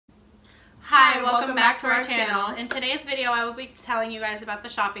Hi, welcome back to our channel. In today's video, I will be telling you guys about the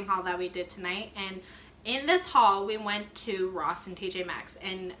shopping haul that we did tonight. And in this haul, we went to Ross and TJ Maxx.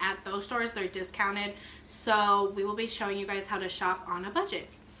 And at those stores, they're discounted. So we will be showing you guys how to shop on a budget.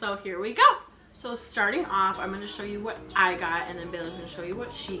 So here we go. So starting off, I'm going to show you what I got. And then Bailey's going to show you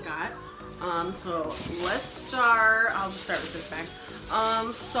what she got. So let's start. I'll just start with this bag.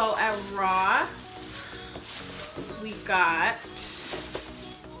 So at Ross, we got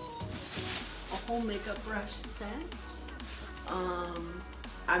a whole makeup brush set.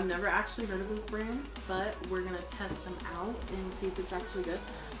 I've never actually heard of this brand, but we're gonna test them out and see if it's actually good.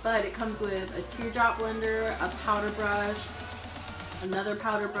 But it comes with a teardrop blender, a powder brush, another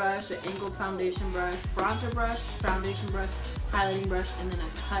powder brush, an angled foundation brush, bronzer brush, foundation brush, highlighting brush, and then a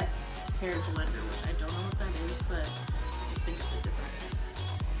cut hair blender, which I don't know what that is, but I just think it's a different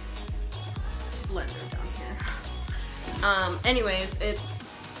blender down here. Anyways, it's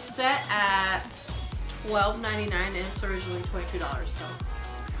set at $12.99 and it's originally $22, so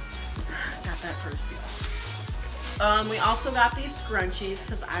got that first deal. We also got these scrunchies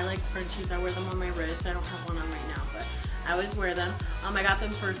because I like scrunchies. I wear them on my wrist. I don't have one on right now, but I always wear them. I got them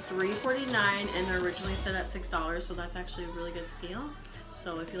for $3.49 and they're originally set at $6, so that's actually a really good steal.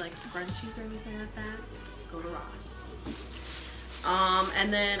 So if you like scrunchies or anything like that, go to Ross.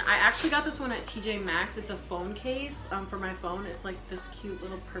 And then I actually got this one at TJ Maxx. It's a phone case for my phone. It's like this cute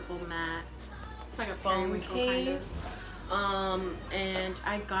little purple matte. It's like a phone case. Kind of. And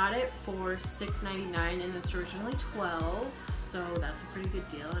I got it for $6.99 and it's originally $12, so that's a pretty good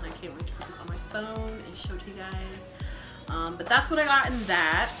deal. And I can't wait to put this on my phone and show to you guys. But that's what I got in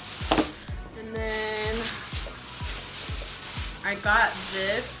that. And then I got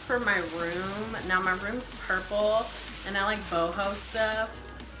this for my room. Now my room's purple and I like boho stuff,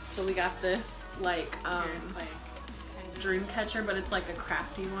 so we got this like dream catcher, but it's like a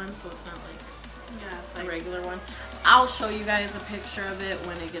crafty one, so it's not like it's a regular one. I'll show you guys a picture of it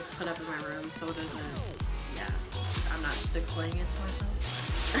when it gets put up in my room, so it doesn't, I'm not just explaining it to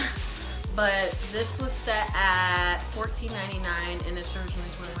myself. But this was set at $14.99 and it's originally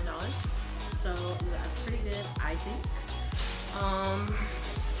 $21, so that's pretty good, I think.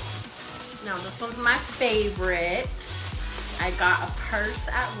 Now this one's my favorite. I got a purse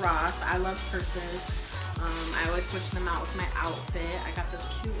at Ross. I love purses. I always switch them out with my outfit. I got this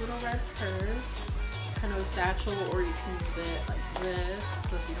cute little red purse, kind of a satchel, or you can use it like this,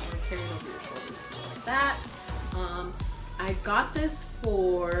 so if you don't want to carry it over your shoulders, like that. I got this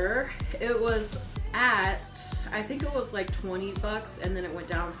for, it was at, I think it was like 20 bucks, and then it went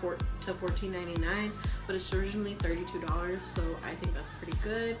down to $14.99, but it's originally $32, so I think that's pretty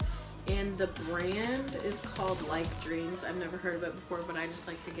good. And the brand is called Like Dreams. I've never heard of it before, but I just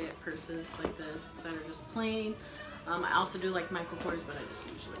like to get purses like this that are just plain. I also do like Michael Kors, but I just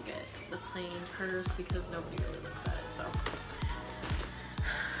usually get the plain purse because nobody really looks at it. So,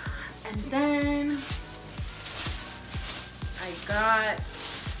 and then I got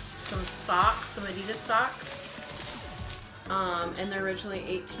some socks, some Adidas socks, and they're originally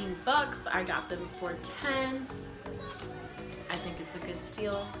 18 bucks. I got them for 10. I think it's a good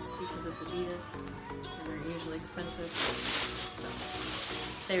steal because it's Adidas and they're usually expensive. So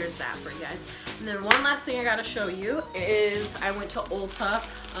there's that for you guys. And then one last thing I gotta show you is I went to Ulta.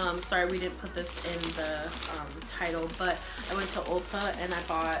 Sorry we didn't put this in the title, but I went to Ulta and I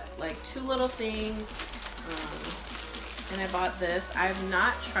bought like two little things. And I bought this. I have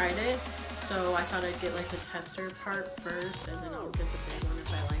not tried it, so I thought I'd get like the tester part first and then I'll get the big one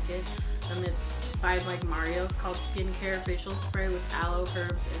if I like it. And it's by like Mario. It's called Skincare Facial Spray with Aloe,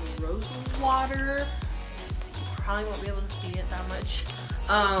 Herbs, and Rose Water. You probably won't be able to see it that much.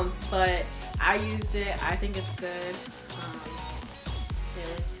 But I used it. I think it's good.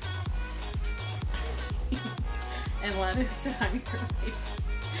 And let it sit on your face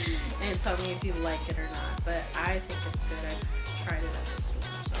and tell me if you like it or not. But I think it's good. I tried it at the store.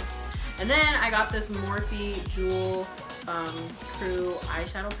 So. And then I got this Morphe Jewel Crew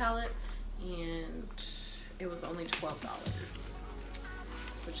eyeshadow palette. And it was only $12,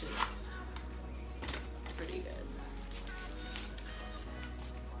 which is pretty good.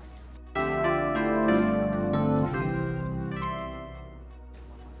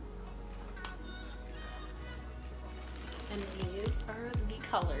 And these are the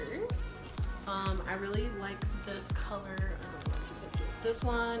colors. I really like this color. I don't know if you can see it. This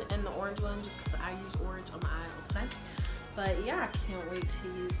one and the orange one, just because I use orange on my eye all the time. But yeah, I can't wait to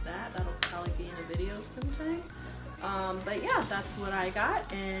use that. That'll probably be in a video sometime. But yeah, that's what I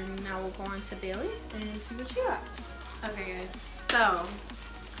got. And now we'll go on to Bailey and see what she got. Okay guys, so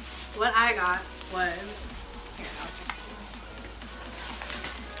what I got was, here, I'll just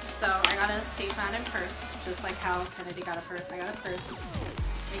So I got a State Madden purse, just like how Kennedy got a purse. I got a purse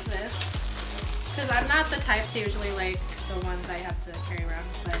like this. Because I'm not the type to usually like the ones I have to carry around,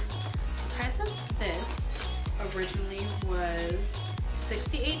 but the price of this originally was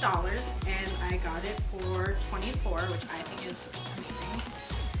 $68 and I got it for $24, which I think is amazing.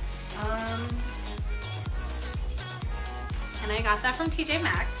 And I got that from TJ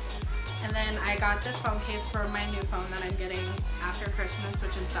Maxx. And then I got this phone case for my new phone that I'm getting after Christmas,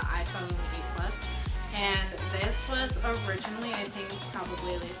 which is the iPhone 8 Plus. And this was originally, I think,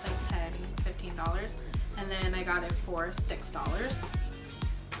 probably at least like $10, $15. And then I got it for $6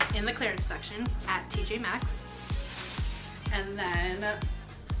 in the clearance section at TJ Maxx. And then,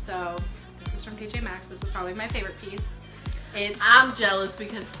 so this is from TJ Maxx. This is probably my favorite piece. I'm jealous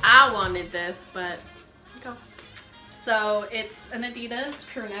because I wanted this, but go. So it's an Adidas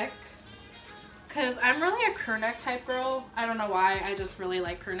crew neck. Because I'm really a crew neck type girl. I don't know why, I just really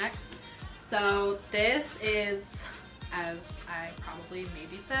like crew necks. So this is, as I probably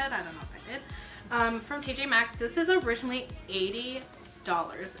maybe said, I don't know if I did, from TJ Maxx. This is originally $80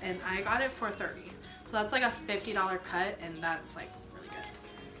 and I got it for $30. So that's like a $50 cut and that's like really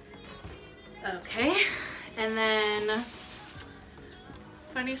good. Okay, and then,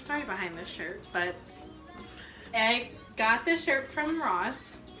 funny story behind this shirt, but I got this shirt from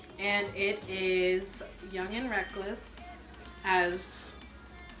Ross. And it is Young and Reckless, as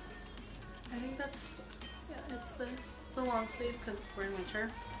I think that's, yeah, it's this, the long sleeve because we're in winter.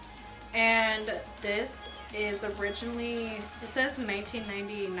 And this is originally, it says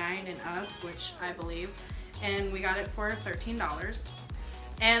 1999 and up, which I believe, and we got it for $13.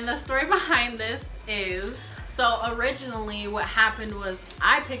 And the story behind this is, so originally what happened was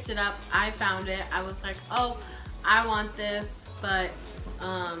I picked it up, I found it, I was like, oh, I want this, but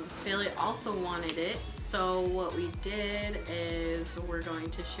Bailey also wanted it, so what we did is we're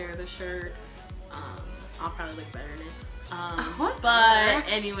going to share the shirt. I'll probably look better in it. But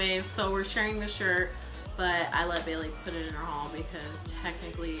anyways, so we're sharing the shirt, but I let Bailey put it in her haul because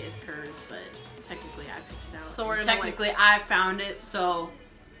technically it's hers, but technically I picked it out. So we're technically I found it, so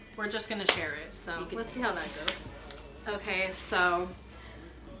we're just gonna share it. So let's see how that goes. Okay, so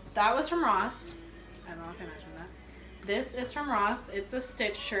that was from Ross. I don't know if I mentioned that. This is from Ross. It's a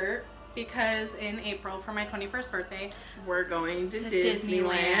Stitch shirt because in April for my 21st birthday, we're going to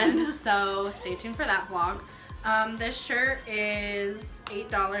Disneyland. So stay tuned for that vlog. This shirt is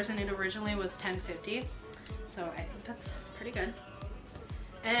 $8 and it originally was $10.50. So I think that's pretty good.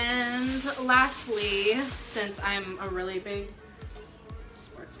 And lastly, since I'm a really big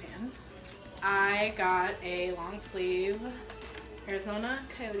sports fan, I got a long sleeve Arizona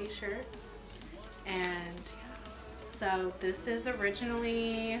Coyote shirt. And so this is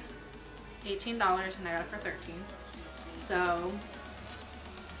originally $18 and I got it for $13. So,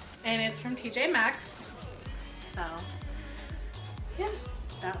 and it's from TJ Maxx. So, yeah,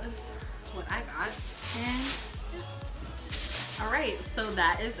 that was what I got. And yeah. Alright, so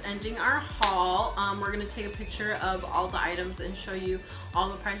that is ending our haul. We're going to take a picture of all the items and show you all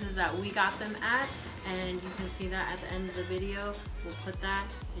the prices that we got them at. And you can see that at the end of the video. We'll put that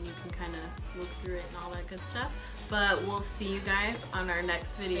and you can kind of look through it and all that good stuff. But we'll see you guys on our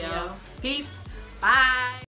next video. Peace. Bye.